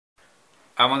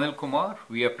I'm Anil Kumar.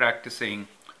 We are practicing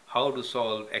how to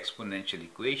solve exponential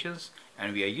equations,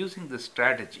 and we are using the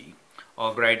strategy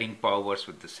of writing powers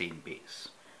with the same base.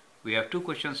 We have two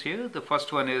questions here. The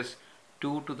first one is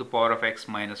 2 to the power of x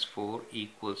minus 4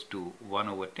 equals to 1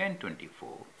 over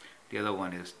 1024. The other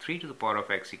one is 3 to the power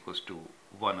of x equals to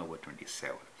 1 over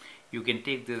 27. You can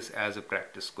take this as a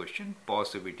practice question,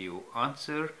 pause the video,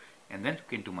 answer, and then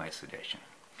look into my suggestion.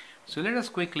 So let us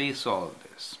quickly solve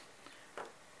this.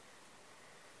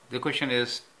 The question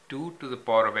is 2 to the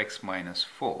power of x minus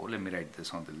 4. Let me write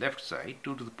this on the left side.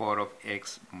 2 to the power of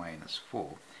x minus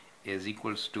 4 is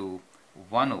equals to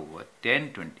 1 over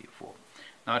 1024.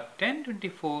 Now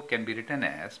 1024 can be written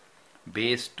as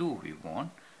base 2 we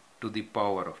want to the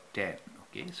power of 10.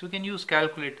 Okay, so we can use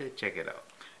calculator, check it out.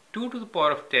 2 to the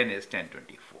power of 10 is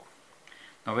 1024.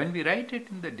 Now when we write it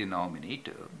in the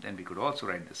denominator, then we could also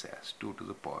write this as 2 to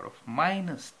the power of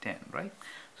minus 10, right?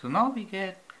 So now we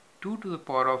get 2 to the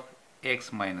power of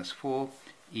x minus 4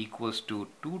 equals to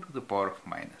 2 to the power of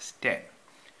minus 10.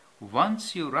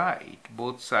 Once you write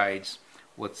both sides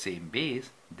with same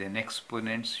base, then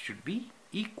exponents should be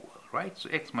equal, right? So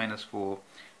x minus 4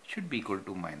 should be equal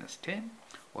to minus 10,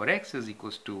 or x is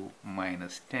equals to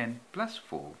minus 10 plus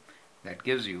 4. That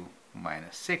gives you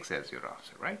minus 6 as your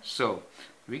answer, right? So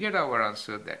we get our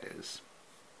answer, that is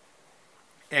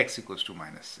x equals to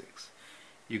minus 6.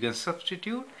 You can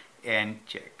substitute and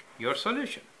check your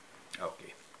solution.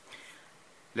 Okay,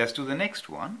 let's do the next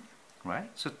one, right?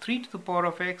 So 3 to the power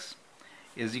of x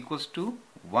is equals to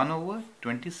 1 over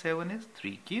 27 is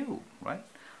 3 cubed, right?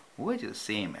 Which is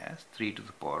same as 3 to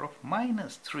the power of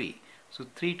minus 3. So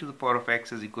 3 to the power of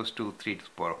x is equals to 3 to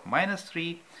the power of minus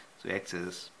 3. So x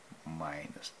is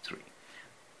minus 3.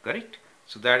 Correct?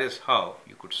 So that is how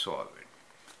you could solve it.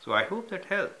 So I hope that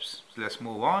helps. So let's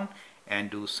move on and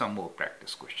do some more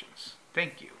practice questions.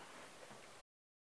 Thank you.